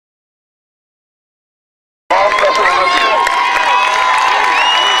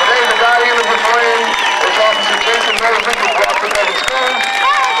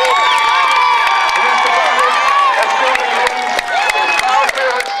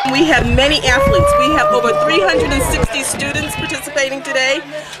We have many athletes. We have over 360 students participating today.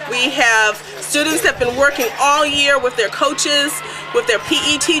 We have students that have been working all year with their coaches, with their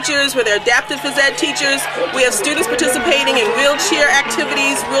PE teachers, with their adaptive phys ed teachers. We have students participating in wheelchair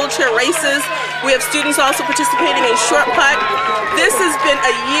activities, wheelchair races. We have students also participating in short put. This has been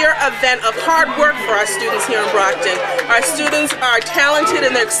a year event of hard work for our students here in Brockton. Our students are talented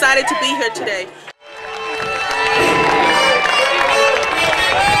and they're excited to be here today.